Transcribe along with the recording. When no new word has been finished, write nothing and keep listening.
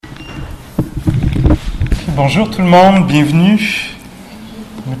Bonjour tout le monde, bienvenue.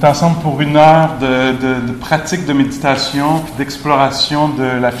 On est ensemble pour une heure de pratique de méditation puis d'exploration de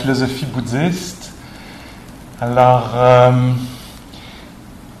la philosophie bouddhiste. Alors,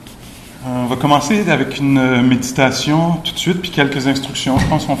 on va commencer avec une méditation tout de suite puis quelques instructions. Je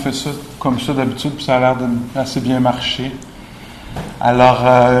pense qu'on fait ça comme ça d'habitude puis ça a l'air de assez bien marcher. Alors,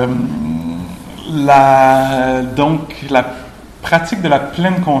 donc, la pratique de la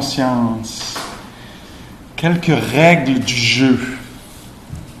pleine conscience. Quelques règles du jeu.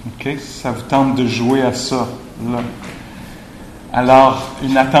 OK? Ça vous tente de jouer à ça, là. Alors,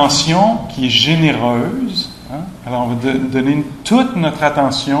 une attention qui est généreuse. Hein? Alors, on va donner toute notre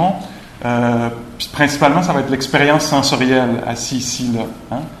attention. Puis principalement, ça va être l'expérience sensorielle, assis ici, là.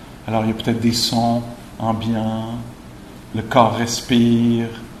 Hein? Alors, il y a peut-être des sons ambiants. Le corps respire.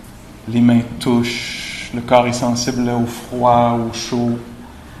 Les mains touchent. Le corps est sensible au froid, au chaud.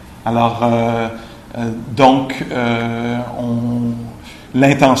 Alors,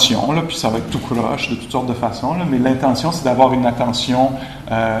 l'intention, là, puis ça va être tout croche de toutes sortes de façons, là, mais l'intention, c'est d'avoir une attention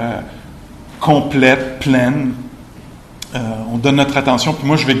complète, pleine. On donne notre attention, puis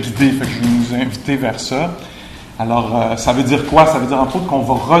moi, je vais guider, fait que je vais nous inviter vers ça. Alors, ça veut dire quoi? Ça veut dire, entre autres, qu'on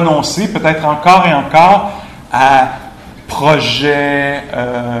va renoncer, peut-être encore et encore, à projets,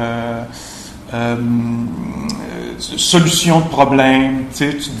 solution de problème. Tu sais,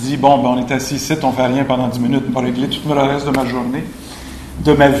 tu te dis, bon, ben, on est assis ici, on fait rien pendant 10 minutes, on va régler tout le reste de ma journée,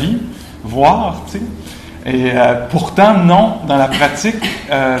 de ma vie, voire, tu sais. Et pourtant, non, dans la pratique,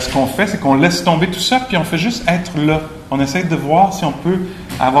 ce qu'on fait, c'est qu'on laisse tomber tout ça, puis on fait juste être là. On essaie de voir si on peut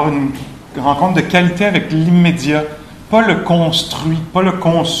avoir une rencontre de qualité avec l'immédiat. Pas le construit, pas le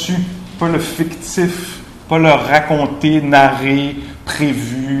conçu, pas le fictif, pas le raconté, narré,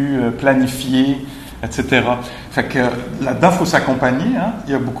 prévu, planifié, etc. Fait que là-dedans, il faut s'accompagner. Hein?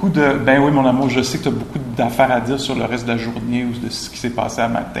 Il y a beaucoup de « ben oui, mon amour, je sais que tu as beaucoup d'affaires à dire sur le reste de la journée ou de ce qui s'est passé à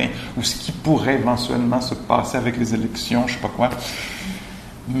matin ou ce qui pourrait éventuellement se passer avec les élections, je sais pas quoi. »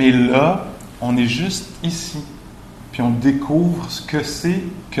 Mais là, on est juste ici. Puis on découvre ce que c'est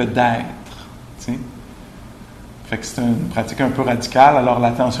que d'être. Tu sais? Fait que c'est une pratique un peu radicale. Alors,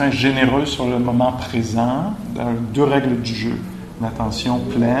 l'attention est généreuse sur le moment présent. Dans 2 règles du jeu. Une attention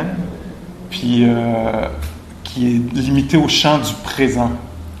pleine, puis qui est limité au champ du présent,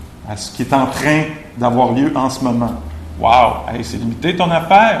 à ce qui est en train d'avoir lieu en ce moment. Wow! Hey, c'est limité ton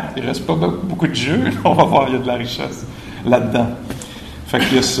affaire! Il ne reste pas beaucoup de jeu. On va voir, il y a de la richesse là-dedans. Fait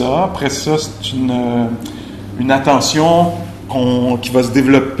qu'il y a ça. Après ça, c'est une attention qui va se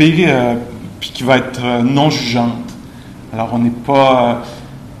développer puis qui va être non jugeante. Alors, on n'est pas...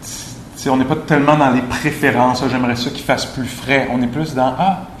 on n'est pas tellement dans les préférences. J'aimerais ça qu'il fasse plus frais. On est plus dans «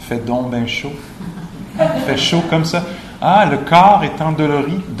 Ah, fait donc bien chaud. Fait chaud comme ça. Ah, le corps est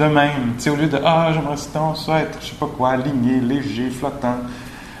endolori de même. » Au lieu de « Ah, j'aimerais ça être, je sais pas quoi, aligné, léger, flottant,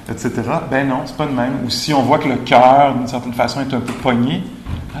 etc. » Ben non, c'est pas de même. Ou si on voit que le cœur, d'une certaine façon, est un peu pogné.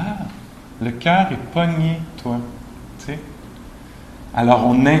 « Ah, le cœur est pogné, toi. » T'sais? Alors,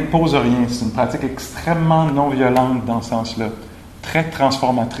 on n'impose rien. C'est une pratique extrêmement non violente dans ce sens-là. Très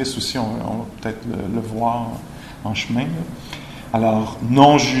transformatrice aussi, on va peut-être le voir en chemin. Là. Alors,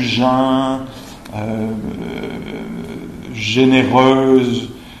 non jugeant, généreuse,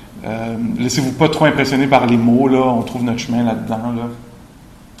 laissez-vous pas trop impressionner par les mots, là, on trouve notre chemin là-dedans. Là.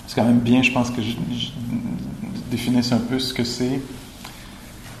 C'est quand même bien, je pense que je définisse un peu ce que c'est.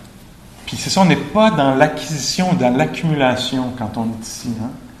 Puis c'est ça, on n'est pas dans l'acquisition ou dans l'accumulation quand on est ici, hein.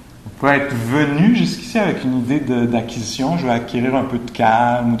 On peut être venu jusqu'ici avec une idée d'acquisition. Je vais acquérir un peu de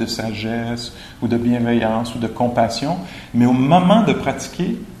calme ou de sagesse ou de bienveillance ou de compassion. Mais au moment de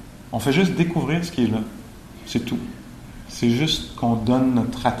pratiquer, on fait juste découvrir ce qui est là. C'est tout. C'est juste qu'on donne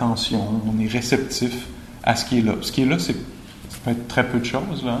notre attention. On est réceptif à ce qui est là. Ce qui est là, ça peut être très peu de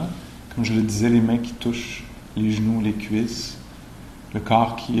choses, là. Hein? Comme je le disais, les mains qui touchent les genoux, les cuisses, le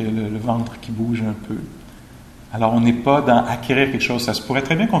corps le ventre qui bouge un peu. Alors, on n'est pas dans acquérir quelque chose. Ça se pourrait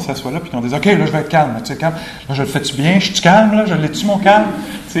très bien qu'on s'assoie là et qu'on dise « OK, là, je vais être calme. Tu sais, calme. Là, je le fais-tu bien? Je suis calme, là? Je l'ai-tu, mon calme? »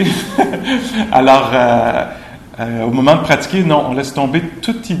 Tu sais? Alors, au moment de pratiquer, non, on laisse tomber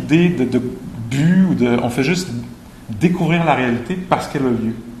toute idée de but ou on fait juste découvrir la réalité parce qu'elle a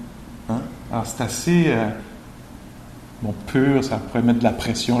lieu. Hein? Alors, c'est assez pur. Ça pourrait mettre de la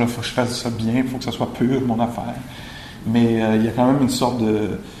pression. Il faut que je fasse ça bien. Il faut que ça soit pur, mon affaire. Mais il y a quand même une sorte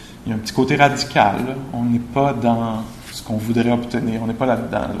de... Il y a un petit côté radical. Là. On n'est pas dans ce qu'on voudrait obtenir. On n'est pas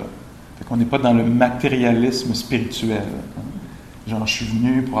là-dedans. Là. Fait qu'on n'est pas dans le matérialisme spirituel. Hein. Genre, je suis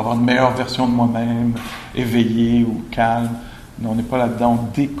venu pour avoir une meilleure version de moi-même, éveillé ou calme. Non, on n'est pas là-dedans.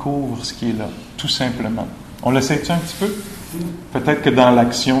 On découvre ce qui est là, tout simplement. On l'essaie-tu un petit peu? peut-être que dans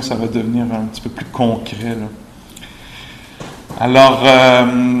l'action, ça va devenir un petit peu plus concret, là. Alors,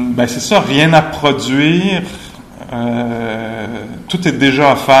 c'est ça, rien à produire. Tout est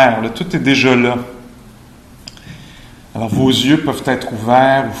déjà à faire, là, tout est déjà là. Alors, vos yeux peuvent être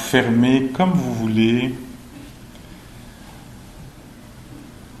ouverts ou fermés, comme vous voulez.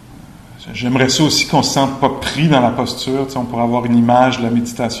 J'aimerais ça aussi qu'on ne se sente pas pris dans la posture. Tu sais, on pourrait avoir une image de la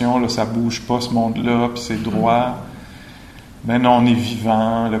méditation, là, ça ne bouge pas, ce monde-là, puis c'est droit. Mais non, on est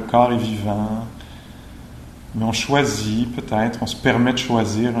vivant, le corps est vivant. Mais on choisit, peut-être, on se permet de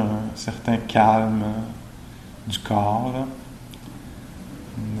choisir un certain calme du corps, là.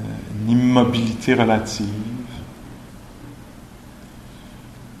 Une immobilité relative.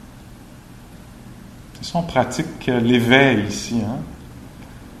 C'est ça, on pratique l'éveil ici, hein?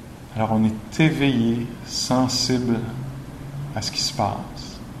 Alors on est éveillé, sensible à ce qui se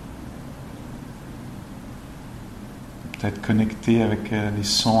passe. Peut-être connecté avec les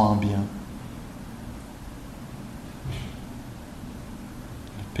sons ambiants.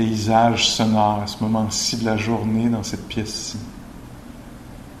 Le paysage sonore à ce moment-ci de la journée dans cette pièce-ci.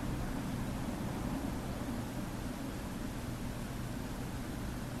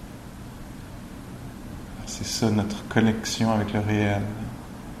 C'est ça notre connexion avec le réel.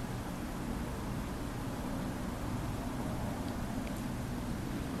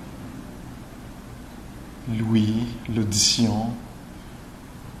 L'ouïe, l'audition.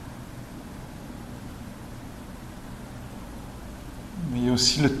 Mais il y a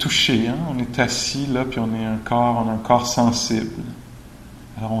aussi le toucher, hein? On est assis là, puis on a un corps sensible.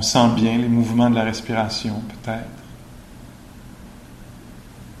 Alors on sent bien les mouvements de la respiration, peut-être.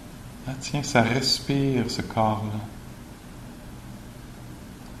 Ah tiens, ça respire ce corps-là.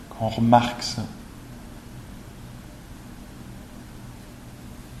 Qu'on remarque ça.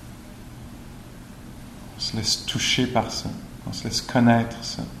 On se laisse toucher par ça. On se laisse connaître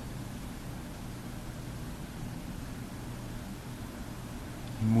ça.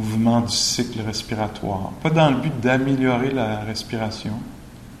 Le mouvement du cycle respiratoire. Pas dans le but d'améliorer la respiration.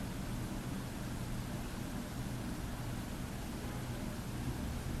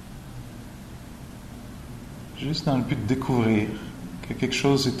 Juste dans le but de découvrir que quelque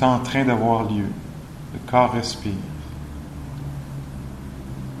chose est en train d'avoir lieu. Le corps respire.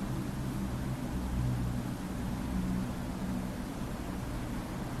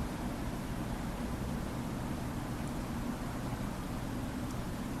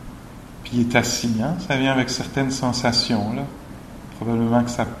 Puis il est assis, hein? Ça vient avec certaines sensations, là. Probablement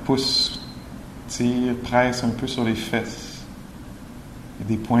que ça pousse, tire, presse un peu sur les fesses. Il y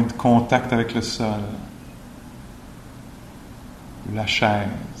a des points de contact avec le sol. Ou la chaise.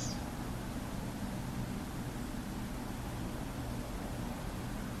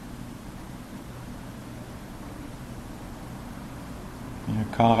 Il y a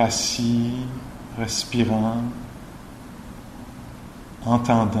un corps assis, respirant,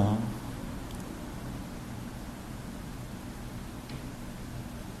 entendant.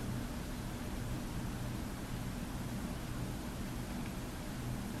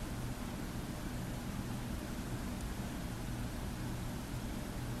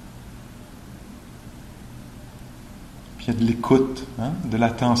 Puis il y a de l'écoute, hein, de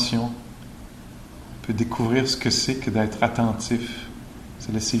l'attention. On peut découvrir ce que c'est que d'être attentif,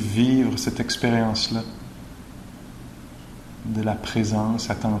 se laisser vivre cette expérience-là de la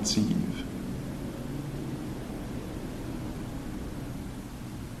présence attentive.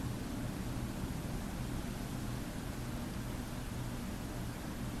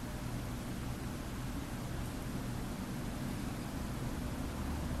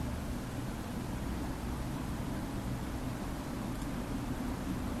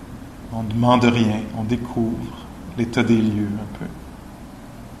 On ne demande rien, on découvre l'état des lieux un peu.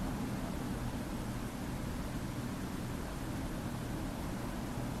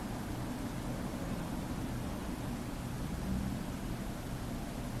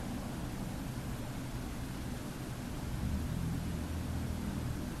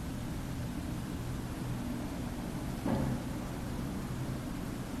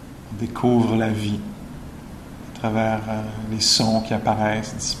 On découvre la vie à travers les sons qui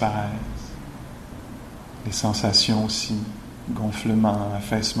apparaissent, disparaissent, les sensations aussi, gonflement,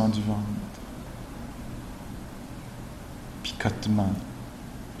 affaissement du ventre, picotement,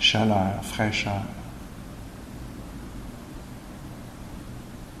 chaleur, fraîcheur.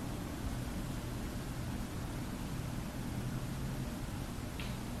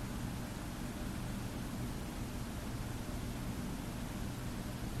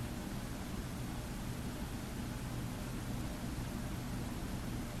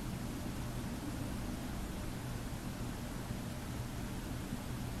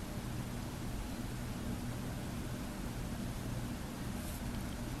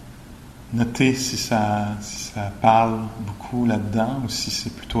 Notez si ça parle beaucoup là-dedans ou si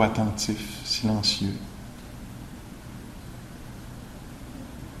c'est plutôt attentif, silencieux.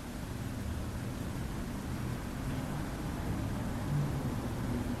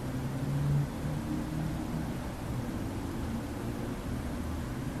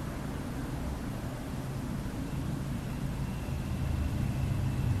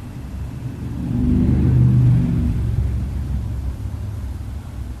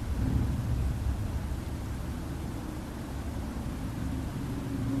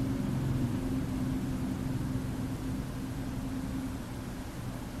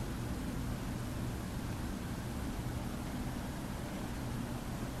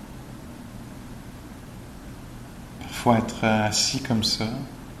 Parfois être assis comme ça,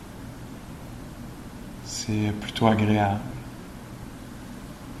 c'est plutôt agréable.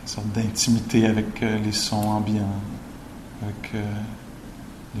 Une sorte d'intimité avec les sons ambiants, avec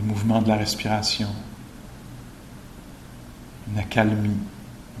les mouvements de la respiration, une accalmie.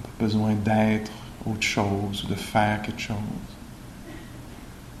 On n'a pas besoin d'être autre chose ou de faire quelque chose.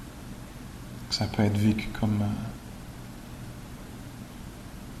 Ça peut être vécu comme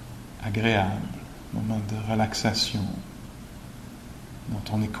agréable. Moment de relaxation dont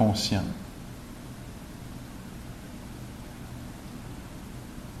on est conscient.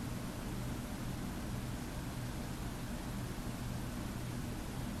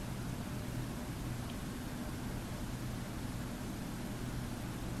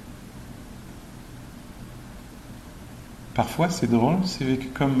 Parfois, c'est drôle, c'est vécu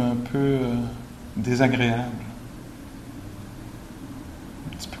comme un peu désagréable.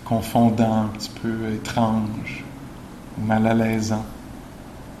 Un petit peu confondant, un petit peu étrange, mal à l'aisant.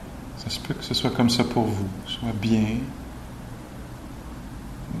 Ça se peut que ce soit comme ça pour vous, soit bien,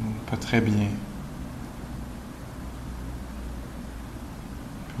 ou pas très bien.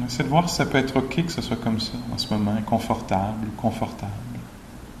 Puis on essaie de voir si ça peut être ok que ce soit comme ça en ce moment, inconfortable ou confortable.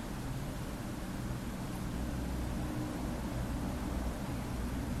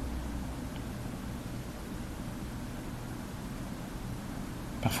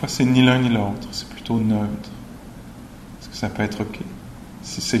 Parfois, c'est ni l'un ni l'autre, c'est plutôt neutre. Est-ce que ça peut être ok?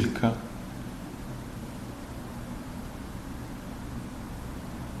 Si c'est le cas.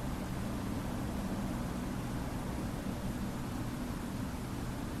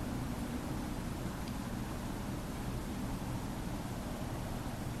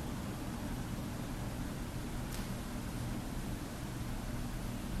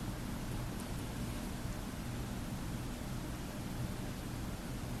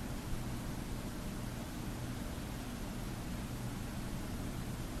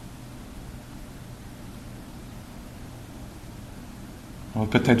 On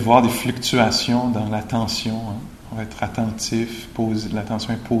va peut-être voir des fluctuations dans l'attention. Hein. On va être attentif,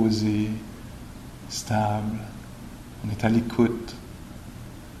 l'attention est posée, stable. On est à l'écoute.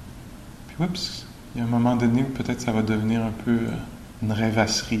 Puis, oups, il y a un moment donné où peut-être ça va devenir un peu une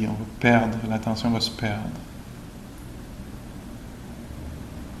rêvasserie. On va perdre, l'attention va se perdre.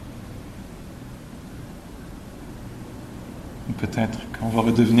 Ou peut-être qu'on va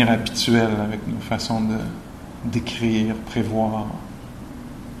redevenir habituel avec nos façons d'écrire, prévoir.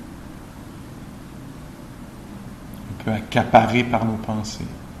 Un peu accaparé par nos pensées.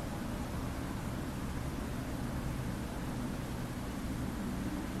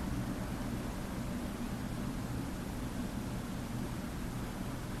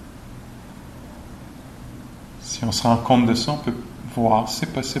 Si on se rend compte de ça, on peut voir si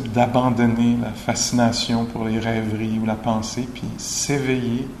c'est possible d'abandonner la fascination pour les rêveries ou la pensée, puis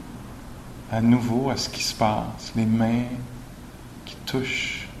s'éveiller à nouveau à ce qui se passe, les mains qui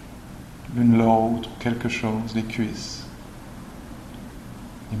touchent l'une l'autre, ou quelque chose, les cuisses,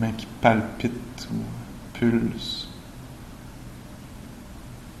 les mains qui palpitent ou pulsent,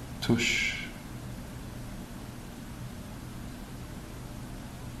 touchent,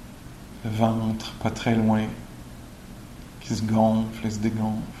 le ventre pas très loin, qui se gonfle et se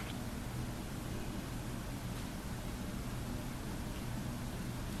dégonfle.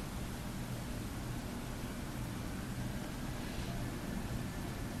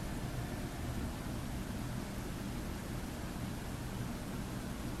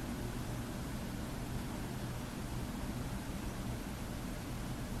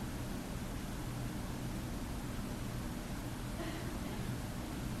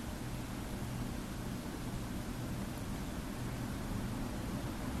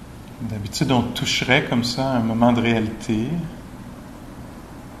 D'habitude, on toucherait comme ça à un moment de réalité,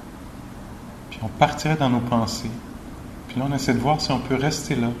 puis on partirait dans nos pensées. Puis là, on essaie de voir si on peut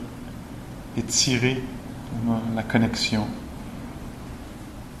rester là et tirer la connexion.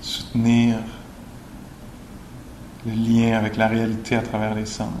 soutenir le lien avec la réalité à travers les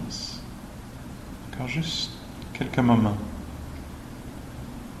sens. Encore juste quelques moments.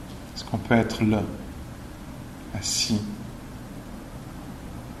 Est-ce qu'on peut être là, assis,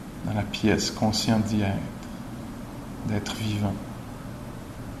 dans la pièce, conscient d'y être, d'être vivant?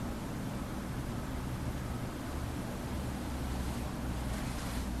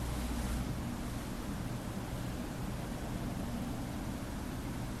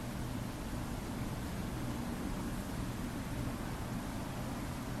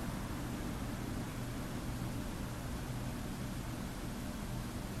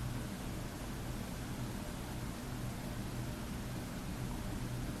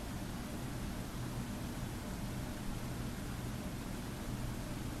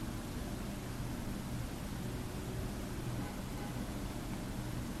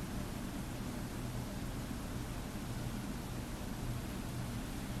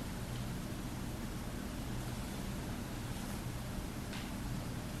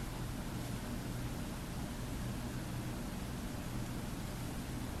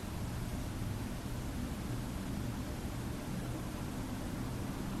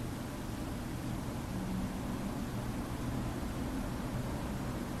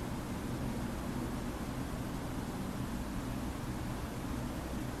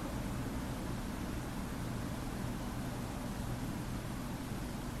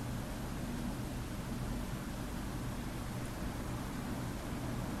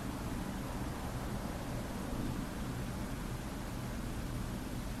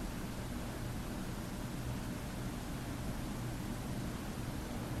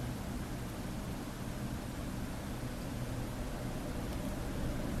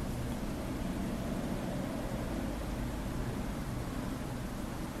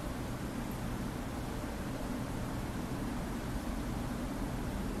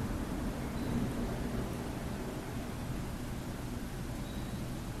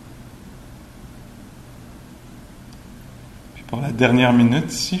 Pour la dernière minute,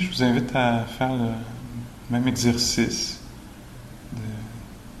 ici, je vous invite à faire le même exercice de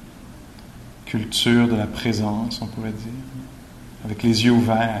culture de la présence, on pourrait dire, avec les yeux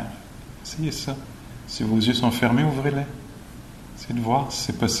ouverts. Essayez ça. Si vos yeux sont fermés, ouvrez-les. Essayez de voir si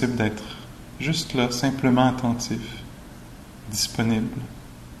c'est possible d'être juste là, simplement attentif, disponible.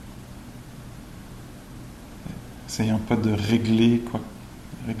 Essayant pas de régler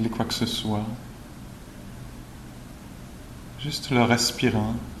quoi que ce soit. Juste le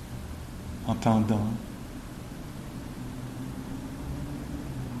respirant, entendant.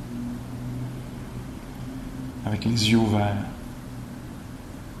 Avec les yeux ouverts.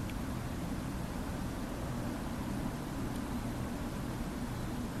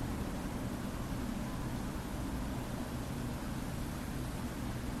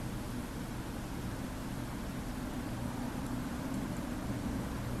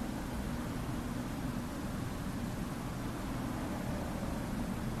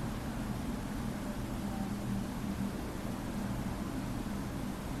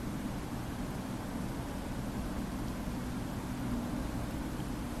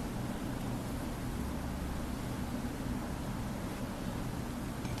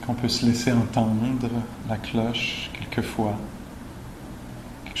 On peut se laisser entendre la cloche quelquefois.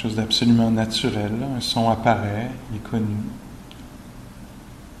 Quelque chose d'absolument naturel. Un son apparaît, il est connu.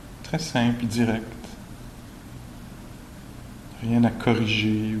 Très simple, direct. Rien à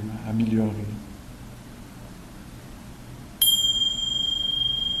corriger ou à améliorer.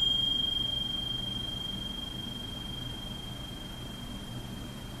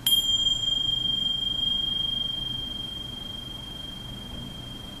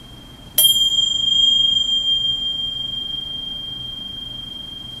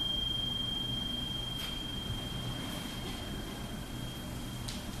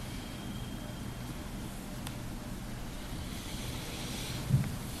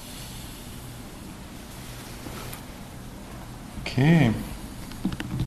 OK.